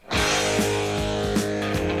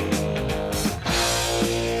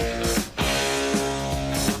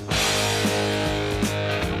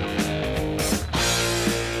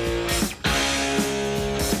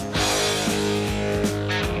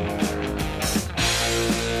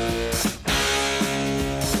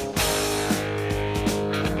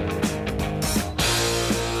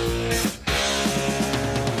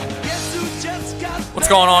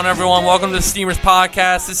going on, everyone? Welcome to the Steamers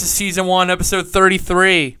Podcast. This is Season 1, Episode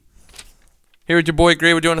 33. Here with your boy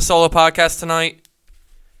Gray. We're doing a solo podcast tonight.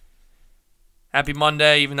 Happy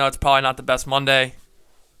Monday, even though it's probably not the best Monday.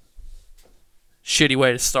 Shitty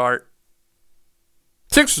way to start.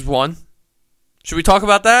 Sixers won. Should we talk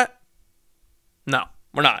about that? No,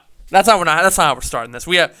 we're not. That's not how we're starting this.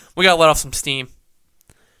 We got to let off some steam.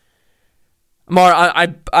 Amar,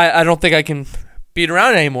 I don't think I can beat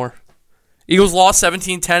around it anymore. Eagles lost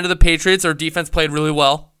 17-10 to the Patriots. Our defense played really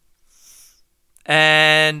well.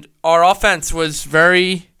 And our offense was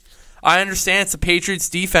very... I understand it's the Patriots'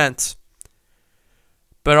 defense.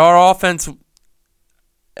 But our offense...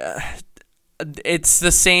 it's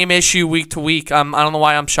the same issue week to week. I don't know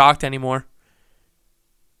why I'm shocked anymore.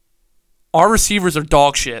 Our receivers are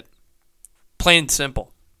dog shit. Plain and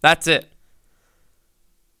simple. That's it.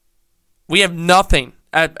 We have nothing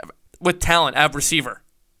with talent at receiver.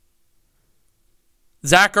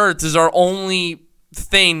 Zach Ertz is our only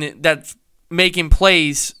thing that's making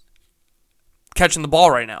plays catching the ball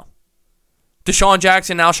right now. Deshaun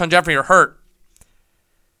Jackson and Alshon Jeffrey are hurt.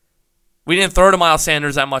 We didn't throw to Miles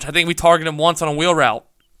Sanders that much. I think we targeted him once on a wheel route.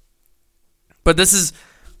 But this is...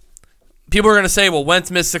 People are going to say, well, Wentz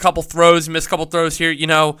missed a couple throws, here. You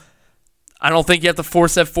know, I don't think you have to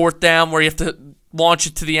force that fourth down where you have to launch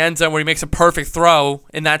it to the end zone where he makes a perfect throw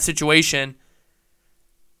in that situation.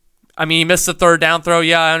 I mean, he missed the third down throw.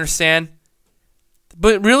 Yeah, I understand.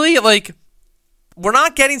 But really, we're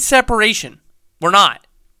not getting separation. We're not.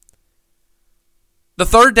 The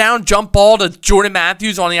third down jump ball to Jordan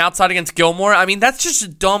Matthews on the outside against Gilmore, I mean, that's just a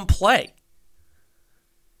dumb play.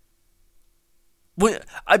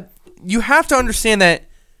 You have to understand that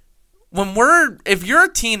if you're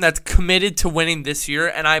a team that's committed to winning this year,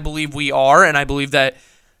 and I believe we are, and I believe that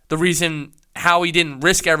the reason Howie didn't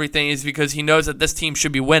risk everything is because he knows that this team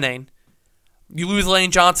should be winning. You lose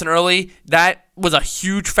Lane Johnson early. That was a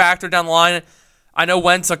huge factor down the line. I know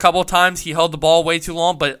Wentz a couple of times he held the ball way too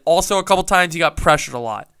long, but also a couple of times he got pressured a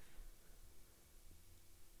lot.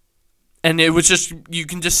 And it was just, you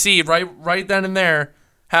can just see right then and there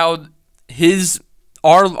how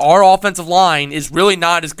our offensive line is really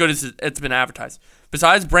not as good as it's been advertised.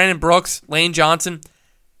 Besides Brandon Brooks, Lane Johnson,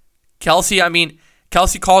 Kelsey,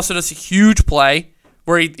 Kelsey costed us a huge play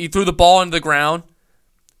where he threw the ball into the ground,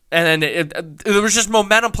 and then there was just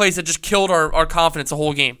momentum plays that just killed our confidence the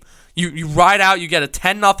whole game. You ride out, you get a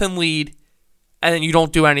 10-0 lead, and then you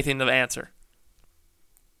don't do anything to answer.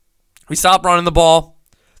 We stop running the ball.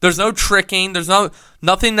 There's no tricking. There's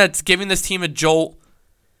nothing that's giving this team a jolt.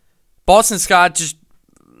 Boston Scott just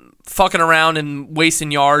fucking around and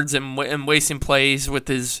wasting yards and wasting plays with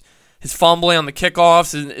his fumbling on the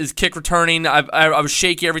kickoffs, his kick returning. I was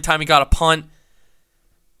shaky every time he got a punt.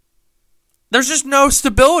 There's just no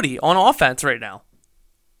stability on offense right now.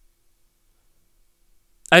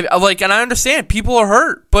 And I understand people are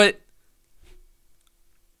hurt, but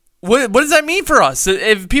what does that mean for us?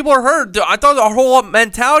 If people are hurt, I thought our whole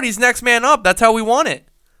mentality is next man up. That's how we want it.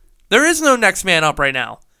 There is no next man up right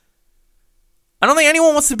now. I don't think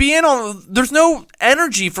anyone wants to be in on. There's no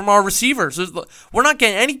energy from our receivers. We're not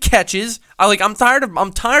getting any catches. I'm tired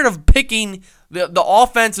of picking the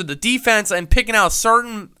offense or the defense and picking out a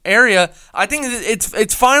certain area. I think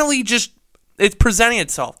it's finally just it's presenting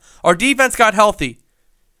itself. Our defense got healthy,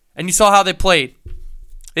 and you saw how they played.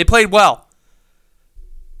 They played well.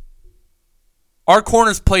 Our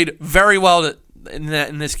corners played very well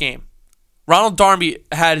in this game. Ronald Darby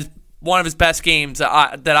had one of his best games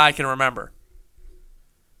that I can remember.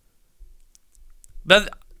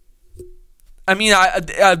 But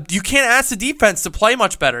you can't ask the defense to play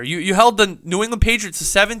much better. You held the New England Patriots to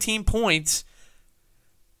 17 points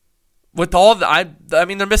with all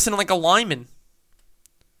they're missing a lineman.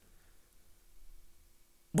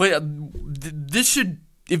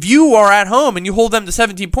 If you are at home and you hold them to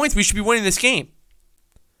 17 points, we should be winning this game.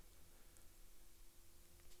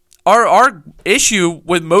 Our issue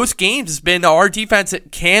with most games has been our defense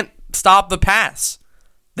can't stop the pass.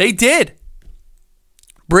 They did.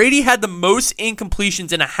 Brady had the most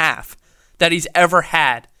incompletions in a half that he's ever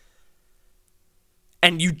had.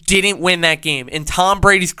 And you didn't win that game in Tom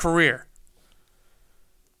Brady's career.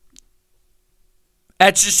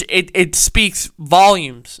 That's just it speaks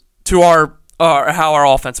volumes to how our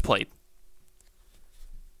offense played.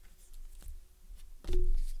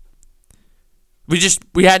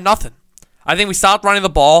 We had nothing. I think we stopped running the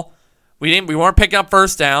ball. We weren't picking up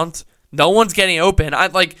first downs. No one's getting open.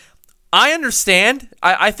 I understand.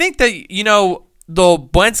 I think that, the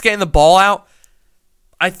Wentz getting the ball out,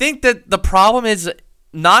 I think that the problem is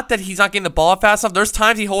not that he's not getting the ball out fast enough. There's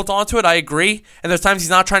times he holds on to it, I agree. And there's times he's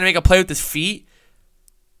not trying to make a play with his feet.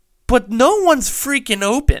 but no one's freaking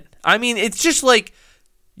open. I mean, it's just like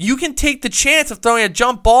you can take the chance of throwing a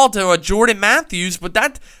jump ball to a Jordan Matthews,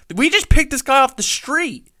 but we just picked this guy off the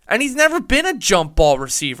street, and he's never been a jump ball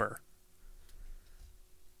receiver.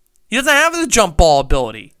 He doesn't have the jump ball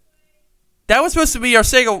ability. That was supposed to be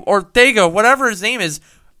Ortega, whatever his name is,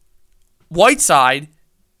 Whiteside.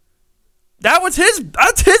 That's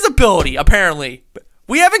his ability, apparently.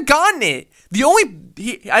 We haven't gotten it.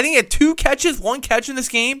 I think he had 2 catches, 1 catch in this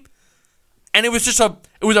game, and it was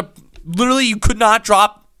literally you could not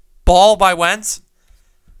drop ball by Wentz.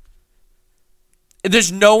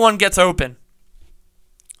 There's no one gets open.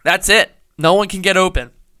 That's it. No one can get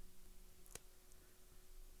open.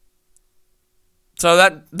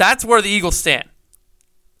 So that's where the Eagles stand.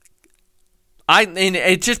 And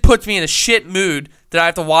it just puts me in a shit mood that I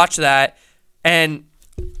have to watch that, and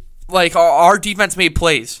like our defense made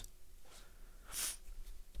plays.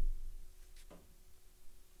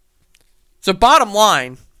 So bottom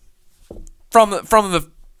line, from the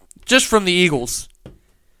Eagles,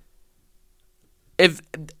 if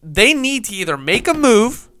they need to either make a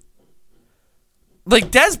move, like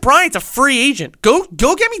Dez Bryant's a free agent. Go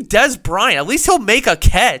get me Dez Bryant. At least he'll make a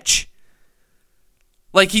catch.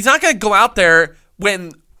 Like, he's not gonna go out there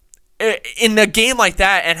in a game like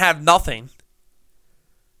that and have nothing.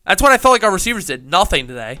 That's what I felt like our receivers did. Nothing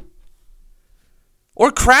today.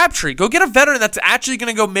 Or Crabtree. Go get a veteran that's actually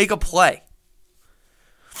gonna go make a play.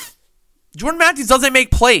 Jordan Matthews doesn't make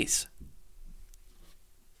plays.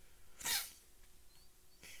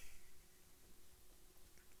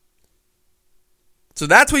 So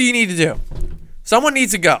that's what you need to do. Someone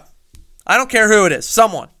needs to go. I don't care who it is.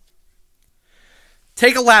 Someone.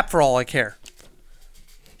 Take a lap for all I care.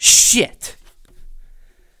 Shit.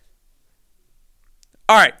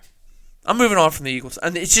 All right. I'm moving on from the Eagles.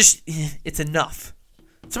 And it's enough.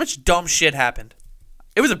 So much dumb shit happened.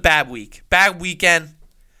 It was a bad week. Bad weekend.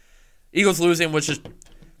 Eagles losing,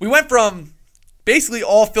 we went from basically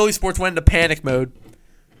all Philly sports went into panic mode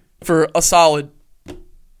for a solid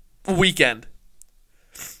weekend.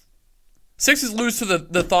 Sixers lose to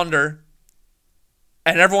the Thunder,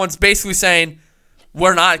 and everyone's basically saying,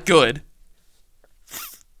 we're not good.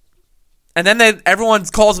 And then everyone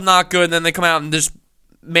calls them not good, and then they come out and just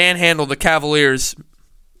manhandle the Cavaliers.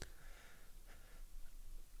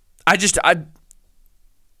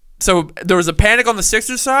 So there was a panic on the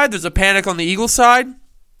Sixers side. There's a panic on the Eagles side.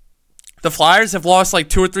 The Flyers have lost like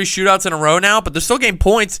 2 or 3 shootouts in a row now, but they're still getting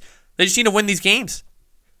points. They just need to win these games.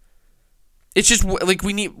 It's just like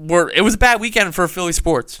it was a bad weekend for Philly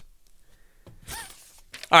sports.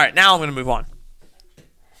 All right, now I'm going to move on.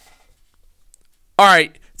 All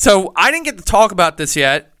right, so I didn't get to talk about this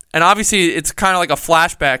yet, and obviously it's kind of like a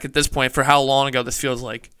flashback at this point for how long ago this feels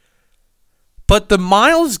like. But the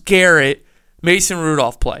Myles Garrett, Mason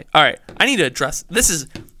Rudolph play. All right, I need to address this.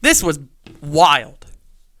 This was wild.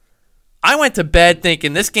 I went to bed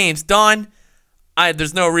thinking this game's done.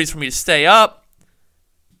 There's no reason for me to stay up.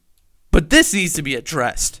 But this needs to be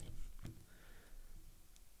addressed.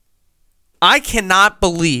 I cannot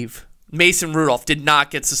believe Mason Rudolph did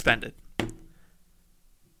not get suspended.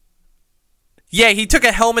 Yeah, he took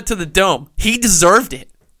a helmet to the dome. He deserved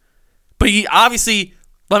it. But he obviously,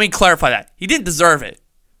 let me clarify that. He didn't deserve it.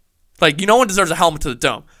 Like, no one deserves a helmet to the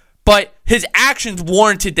dome. But his actions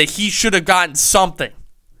warranted that he should have gotten something.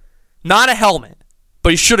 Not a helmet,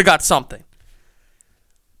 but he should have got something.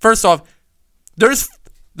 First off, there's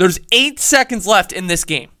 8 seconds left in this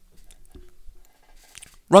game.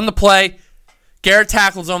 Run the play. Garrett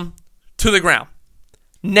tackles him to the ground.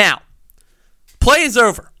 Now, play is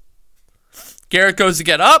over. Garrett goes to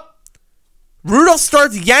get up. Rudolph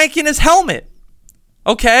starts yanking his helmet.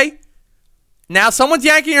 Okay. Now someone's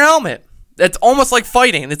yanking your helmet. It's almost like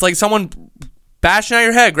fighting. It's like someone bashing at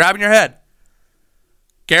your head, grabbing your head.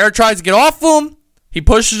 Garrett tries to get off of him. He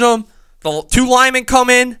pushes him. The 2 linemen come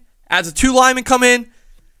in. As the 2 linemen come in,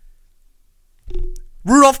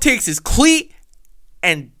 Rudolph takes his cleat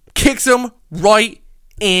and kicks him right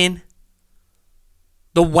in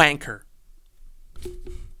the wanker.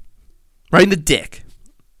 Right in the dick.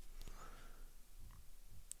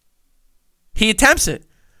 He attempts it.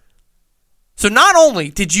 So not only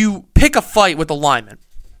did you pick a fight with the lineman,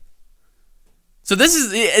 so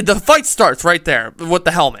the fight starts right there with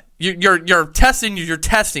the helmet. You're testing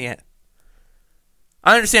it.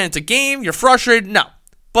 I understand it's a game, you're frustrated, no.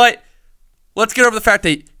 But let's get over the fact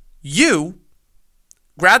that you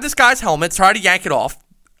grab this guy's helmet, try to yank it off,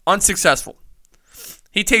 unsuccessful.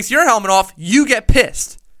 He takes your helmet off, you get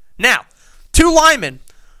pissed. Now, 2 linemen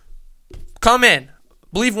come in. I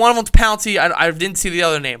believe one of them's Pouncey. I didn't see the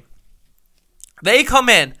other name. They come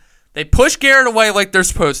in. They push Garrett away like they're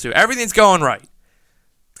supposed to. Everything's going right.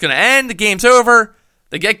 It's going to end. The game's over.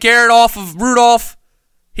 They get Garrett off of Rudolph.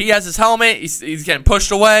 He has his helmet. He's getting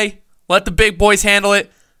pushed away. Let the big boys handle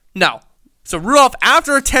it. No. So Rudolph,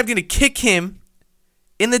 after attempting to kick him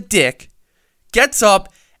in the dick, gets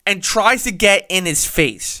up and tries to get in his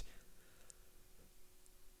face.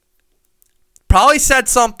 Probably said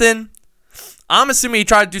something. I'm assuming he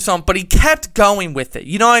tried to do something, but he kept going with it.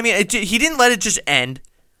 You know what I mean? He didn't let it just end.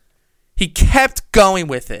 He kept going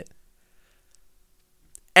with it.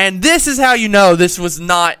 And this is how you know this was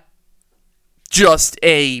not just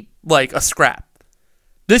a scrap.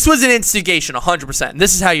 This was an instigation, 100%.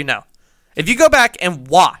 This is how you know. If you go back and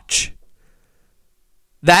watch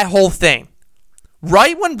that whole thing,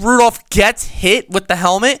 right when Rudolph gets hit with the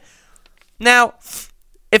helmet, now,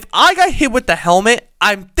 if I got hit with the helmet,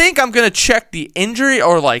 I think I'm going to check the injury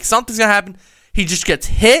or something's going to happen. He just gets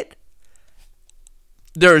hit.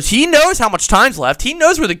 He knows how much time's left. He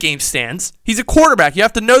knows where the game stands. He's a quarterback. You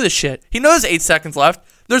have to know this shit. He knows 8 seconds left.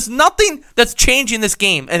 There's nothing that's changing this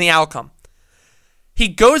game and the outcome. He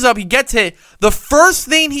goes up. He gets hit. The first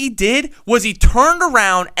thing he did was he turned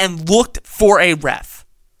around and looked for a ref.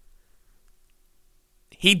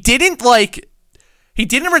 He didn't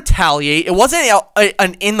retaliate. It wasn't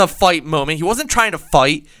an in the fight moment. He wasn't trying to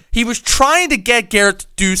fight. He was trying to get Garrett to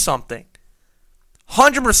do something.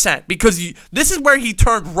 100%. Because this is where he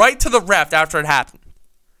turned right to the ref after it happened.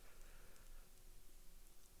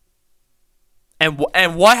 And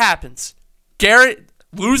what happens? Garrett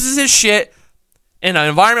loses his shit in an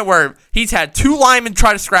environment where he's had 2 linemen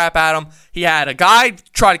try to scrap at him. He had a guy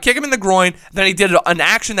try to kick him in the groin. Then he did an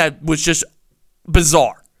action that was just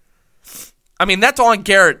bizarre. I mean, that's on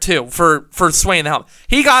Garrett, too, for swinging the helmet.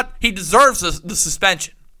 He deserves the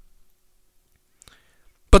suspension.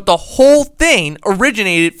 But the whole thing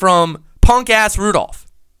originated from punk-ass Rudolph.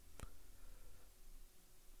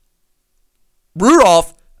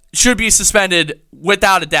 Rudolph should be suspended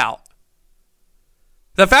without a doubt.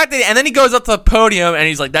 The fact that, and then he goes up to the podium and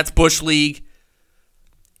he's like, that's Bush League.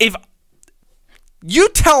 If you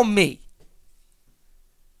tell me,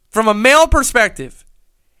 from a male perspective,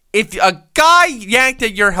 if a guy yanked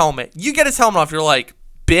at your helmet, you get his helmet off, you're like,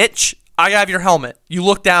 bitch, I have your helmet. You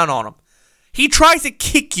look down on him. He tries to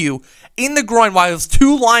kick you in the groin while his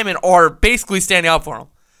 2 linemen are basically standing up for him.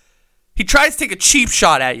 He tries to take a cheap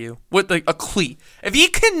shot at you with a cleat. If he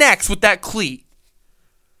connects with that cleat,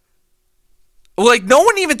 no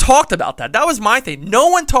one even talked about that. That was my thing. No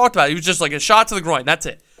one talked about it. It was just like a shot to the groin. That's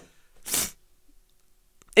it.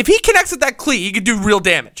 If he connects with that cleat, he could do real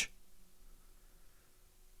damage.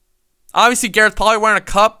 Obviously, Garrett's probably wearing a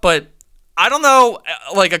cup, but I don't know.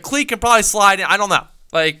 A cleat can probably slide in. I don't know.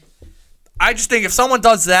 I just think if someone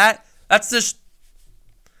does that, that's just...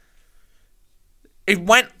 It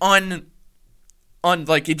went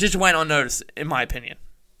it just went unnoticed, in my opinion.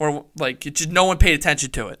 Or, it just, no one paid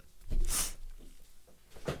attention to it.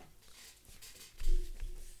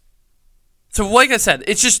 So, like I said,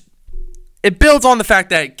 it's just... It builds on the fact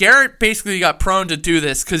that Garrett basically got prone to do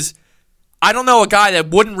this, because I don't know a guy that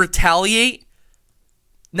wouldn't retaliate.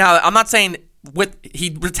 Now, I'm not saying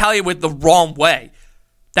he retaliated with the wrong way.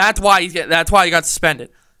 That's why he got suspended.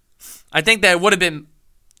 I think that it would have been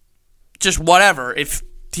just whatever if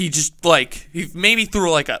he just he maybe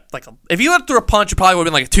threw if he would have threw a punch, it probably would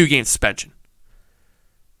have been a 2-game suspension.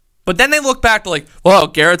 But then they look back to well,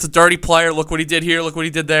 Garrett's a dirty player. Look what he did here. Look what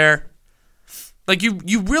he did there.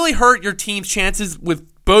 You really hurt your team's chances with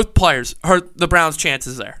both players. Hurt the Browns'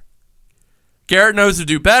 chances there. Garrett knows to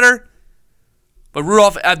do better, but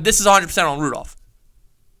Rudolph. This is 100% on Rudolph.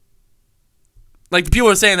 People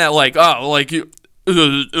are saying that,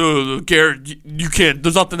 Garrett, you can't,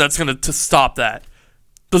 there's nothing that's going to stop that.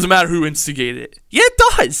 Doesn't matter who instigated it. Yeah, it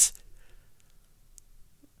does.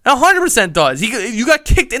 It 100% does. You got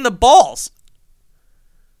kicked in the balls.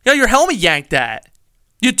 You got your helmet yanked at.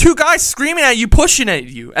 You had 2 guys screaming at you, pushing at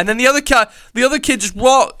you. And then the other kid just, I'm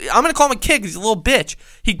going to call him a kid because he's a little bitch.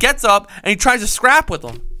 He gets up and he tries to scrap with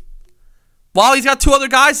him while he's got 2 other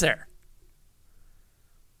guys there.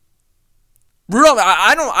 Rudolph,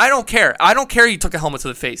 I don't care. I don't care he took a helmet to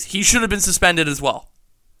the face. He should have been suspended as well.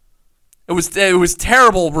 It was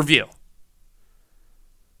terrible review.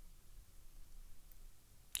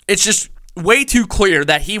 It's just way too clear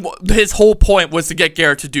that his whole point was to get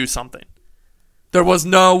Garrett to do something. There was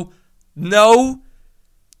no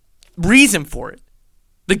reason for it.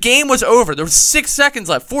 The game was over. There was 6 seconds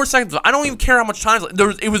left, 4 seconds left. I don't even care how much time left.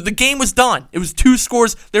 The game was done. It was 2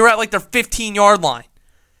 scores. They were at their 15-yard line.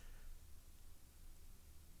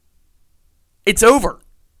 It's over.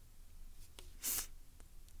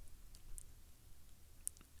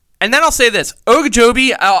 And then I'll say this.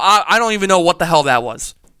 Ogunjobi, I don't even know what the hell that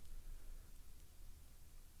was.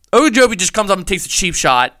 Ogunjobi just comes up and takes a cheap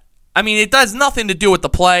shot. I mean, it has nothing to do with the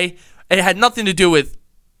play. It had nothing to do with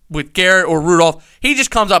Garrett or Rudolph. He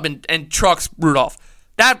just comes up and trucks Rudolph.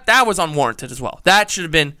 That was unwarranted as well. That should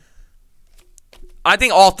have been... I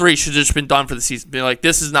think all three should have just been done for the season. Be like,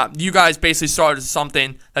 this is not... You guys basically started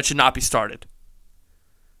something that should not be started.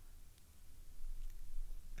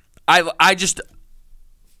 I just...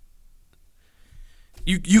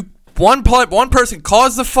 One person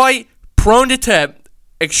caused the fight, prone it to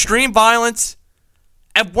extreme violence.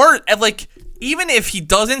 At worst, even if he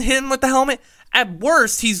doesn't hit him with the helmet, at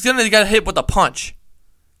worst, he's gonna get hit with a punch.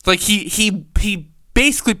 Like he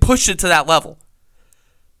basically pushed it to that level.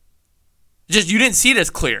 Just you didn't see it as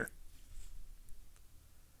clear.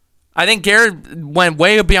 I think Garrett went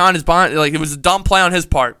way beyond his bond. Like it was a dumb play on his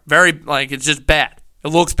part. Very it's just bad. It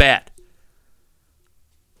looks bad.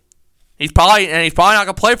 He's probably not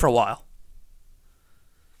gonna play for a while.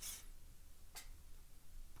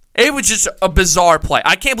 It was just a bizarre play.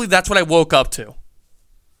 I can't believe that's what I woke up to.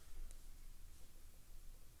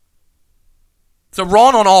 So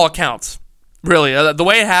wrong on all accounts, really. The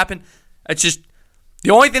way it happened, it's just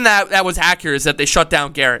the only thing that was accurate is that they shut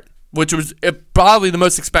down Garrett, which was probably the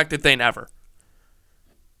most expected thing ever.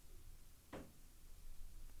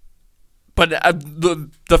 But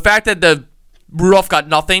the fact that the Rudolph got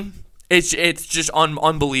nothing, it's just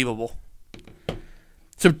unbelievable.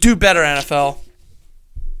 So do better, NFL.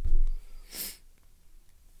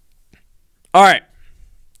 All right.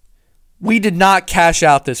 We did not cash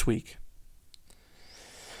out this week.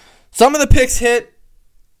 Some of the picks hit.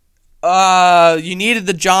 You needed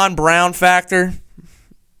the John Brown factor.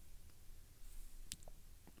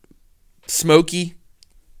 Smokey.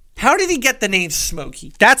 How did he get the name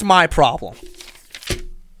Smokey? That's my problem.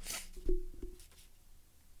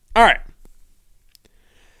 All right.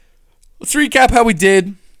 Let's recap how we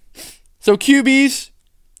did. So QBs.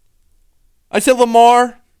 I said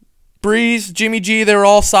Lamar, Breeze, Jimmy G, they were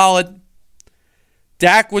all solid.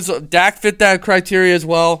 Dak fit that criteria as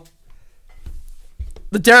well.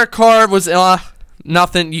 The Derek Carr was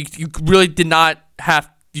nothing. You really did not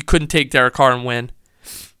have. You couldn't take Derek Carr and win.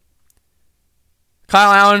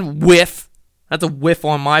 Kyle Allen whiff. That's a whiff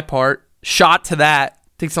on my part. Shot to that.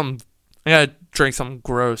 I gotta drink something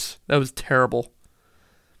gross. That was terrible.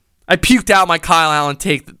 I puked out my Kyle Allen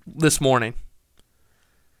take this morning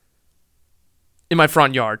in my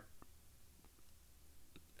front yard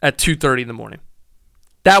at 2:30 in the morning.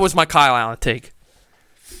 That was my Kyle Allen take.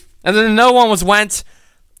 And then no one was Wentz.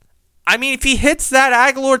 I mean, if he hits that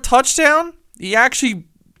Aguilar touchdown, he actually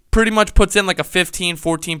pretty much puts in like a 15,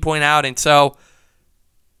 14-point outing. So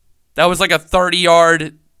that was like a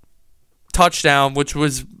 30-yard touchdown, which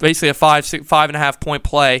was basically a 5.5-point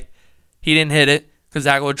play. He didn't hit it because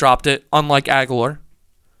Aguilar dropped it, unlike Aguilar.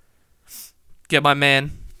 Get my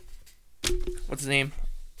man. What's his name?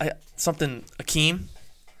 Akeem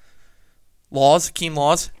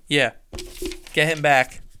Laws? Yeah. Get him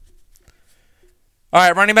back. All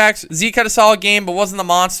right, running backs. Zeke had a solid game, but wasn't the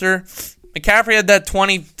monster. McCaffrey had that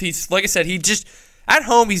 20. Like I said, at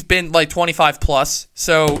home, he's been like 25 plus.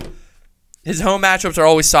 So his home matchups are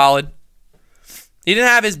always solid. He didn't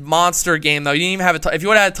have his monster game, though. He didn't even have if you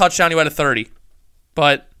would have had a touchdown, he would have had a 30.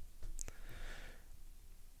 But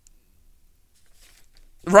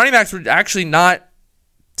running backs were actually not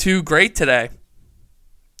too great today.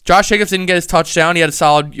 Josh Jacobs didn't get his touchdown. He had a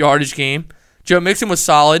solid yardage game. Joe Mixon was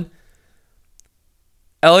solid.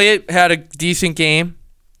 Elliott had a decent game.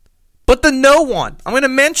 But the no one, I'm going to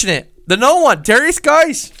mention it. The no one, Darius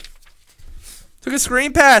Geis, took a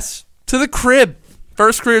screen pass to the crib.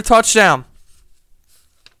 First career touchdown.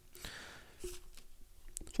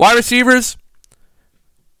 Wide receivers.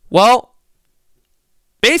 Well,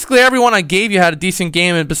 basically everyone I gave you had a decent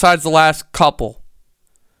game, and besides the last couple.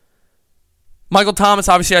 Michael Thomas,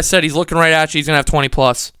 obviously I said he's looking right at you. He's going to have 20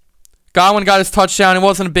 plus. Godwin got his touchdown. It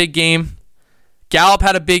wasn't a big game. Gallup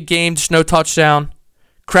had a big game, just no touchdown.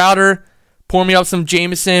 Crowder, pour me up some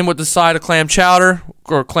Jameson with the side of clam chowder,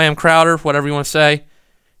 or clam crowder, whatever you want to say.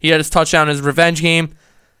 He had his touchdown in his revenge game.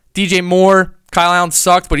 DJ Moore, Kyle Allen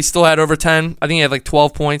sucked, but he still had over 10. I think he had like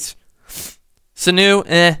 12 points.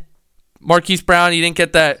 Sanu, Marquise Brown, he didn't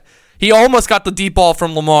get that. He almost got the deep ball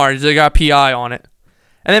from Lamar. He got PI on it.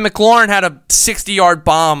 And then McLaurin had a 60-yard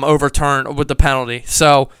bomb overturned with the penalty.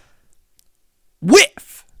 So, whiff.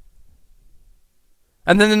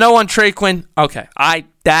 And then the no one Trey Quinn. Okay, I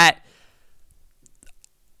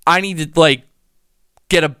need to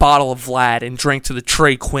get a bottle of Vlad and drink to the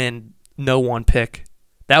Trey Quinn no one pick.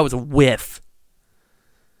 That was a whiff.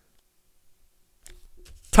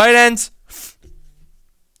 Tight ends.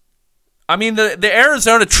 I mean, the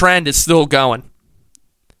Arizona trend is still going.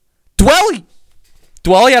 Dwelly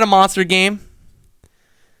had a monster game.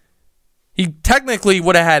 He technically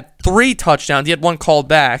would have had 3 touchdowns. He had 1 called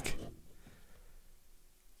back.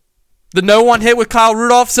 The no one hit with Kyle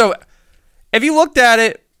Rudolph. So, if you looked at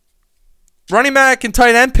it, running back and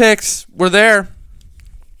tight end picks were there.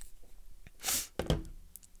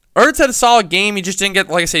 Ertz had a solid game. He just didn't get,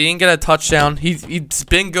 like I said, he didn't get a touchdown. He's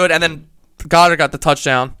been good, and then Goddard got the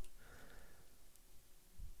touchdown.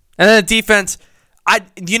 And then the defense,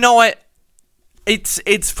 you know what?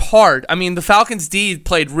 It's hard. I mean, the Falcons' D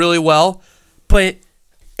played really well, but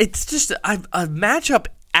it's just a matchup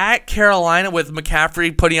at Carolina with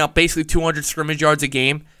McCaffrey putting up basically 200 scrimmage yards a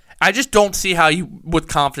game. I just don't see how you, with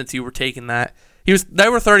confidence, you were taking that. They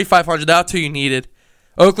were 3,500. That's who you needed.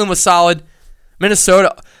 Oakland was solid.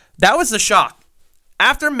 Minnesota, that was the shock.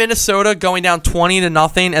 After Minnesota going down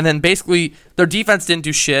 20-0, and then basically their defense didn't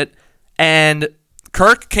do shit, and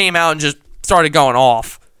Kirk came out and just started going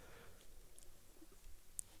off.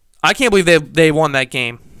 I can't believe they won that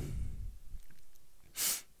game.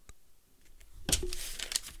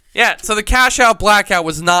 Yeah, so the cash out blackout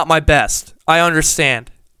was not my best. I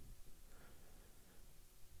understand.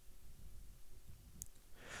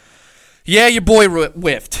 Yeah, your boy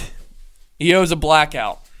whiffed. He owes a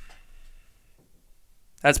blackout.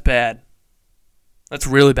 That's bad. That's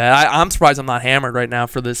really bad. I'm surprised I'm not hammered right now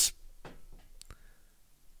for this.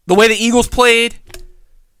 The way the Eagles played,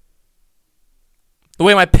 the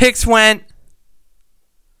way my picks went.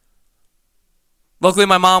 Luckily,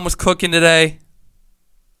 my mom was cooking today.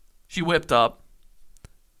 She whipped up.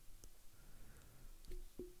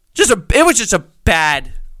 It was just a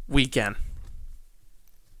bad weekend.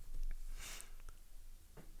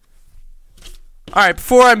 All right,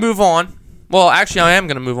 before I move on. Well, actually, I am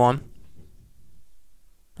going to move on. I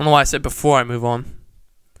don't know why I said before I move on.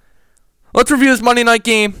 Let's review this Monday night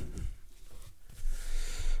game.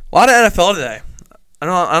 A lot of NFL today. I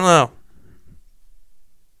don't know.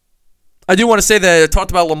 I do want to say that I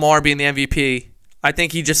talked about Lamar being the MVP. I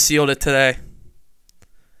think he just sealed it today.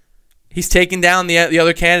 He's taken down the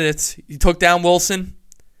other candidates. He took down Wilson.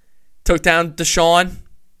 Took down Deshaun.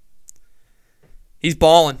 He's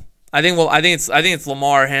balling. I think it's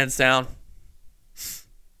Lamar hands down.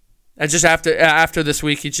 And just after this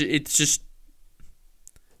week, he's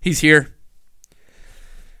here.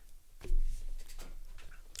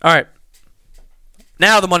 All right.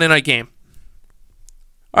 Now the Monday night game.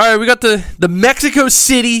 All right, we got the Mexico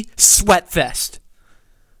City Sweat Fest.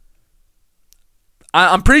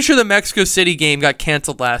 I'm pretty sure the Mexico City game got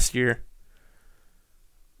canceled last year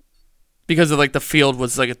because of the field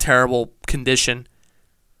was a terrible condition.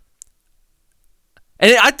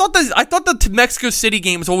 And I thought the Mexico City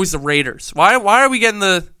game was always the Raiders. Why are we getting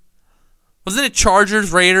wasn't it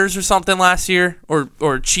Chargers Raiders or something last year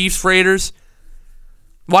or Chiefs Raiders?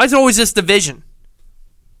 Why is it always this division?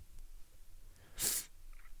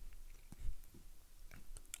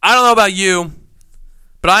 I don't know about you,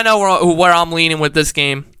 but I know where I'm leaning with this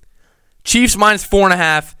game. Chiefs minus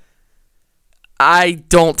 4.5. I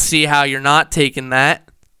don't see how you're not taking that.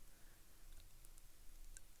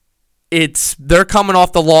 They're coming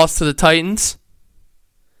off the loss to the Titans.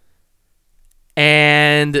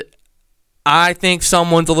 And I think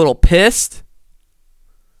someone's a little pissed.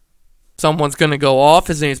 Someone's going to go off.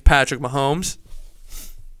 His name is Patrick Mahomes.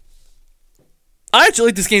 I actually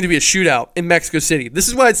like this game to be a shootout in Mexico City. This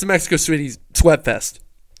is why it's the Mexico City Sweat Fest.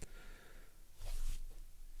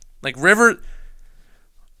 Rivers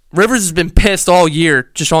has been pissed all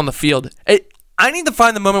year just on the field. I need to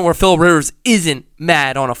find the moment where Phil Rivers isn't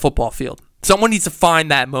mad on a football field. Someone needs to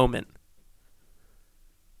find that moment.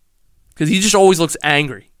 Because he just always looks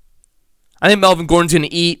angry. I think Melvin Gordon's going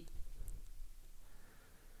to eat.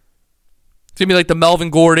 It's going to be like the Melvin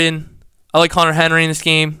Gordon. I like Hunter Henry in this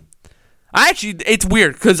game. It's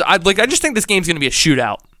weird because I just think this game's going to be a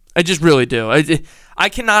shootout. I just really do. I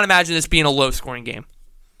cannot imagine this being a low-scoring game.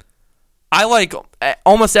 I like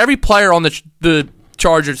almost every player on the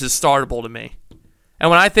Chargers is startable to me. And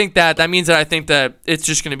when I think that means that I think that it's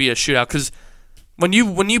just going to be a shootout. Because when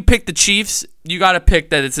you pick the Chiefs, you got to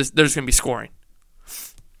pick that there's going to be scoring.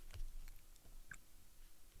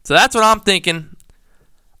 So that's what I'm thinking.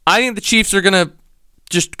 I think the Chiefs are going to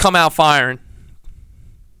just come out firing.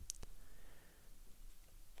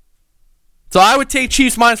 So I would take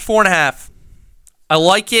Chiefs minus 4.5. I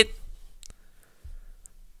like it.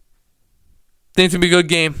 Think it's going to be a good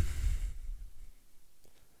game.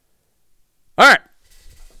 All right.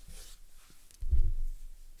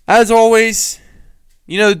 As always,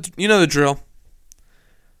 you know the drill.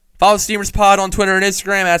 Follow Steamers Pod on Twitter and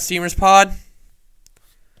Instagram at Steamers Pod.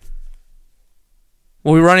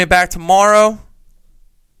 We'll be running it back tomorrow.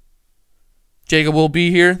 Jacob will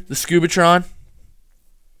be here, the Scubatron.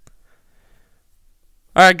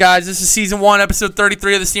 All right, guys, this is Season 1, Episode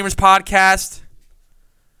 33 of the Steamers Podcast.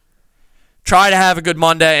 Try to have a good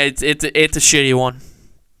Monday. It's a shitty one.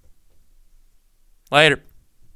 Later.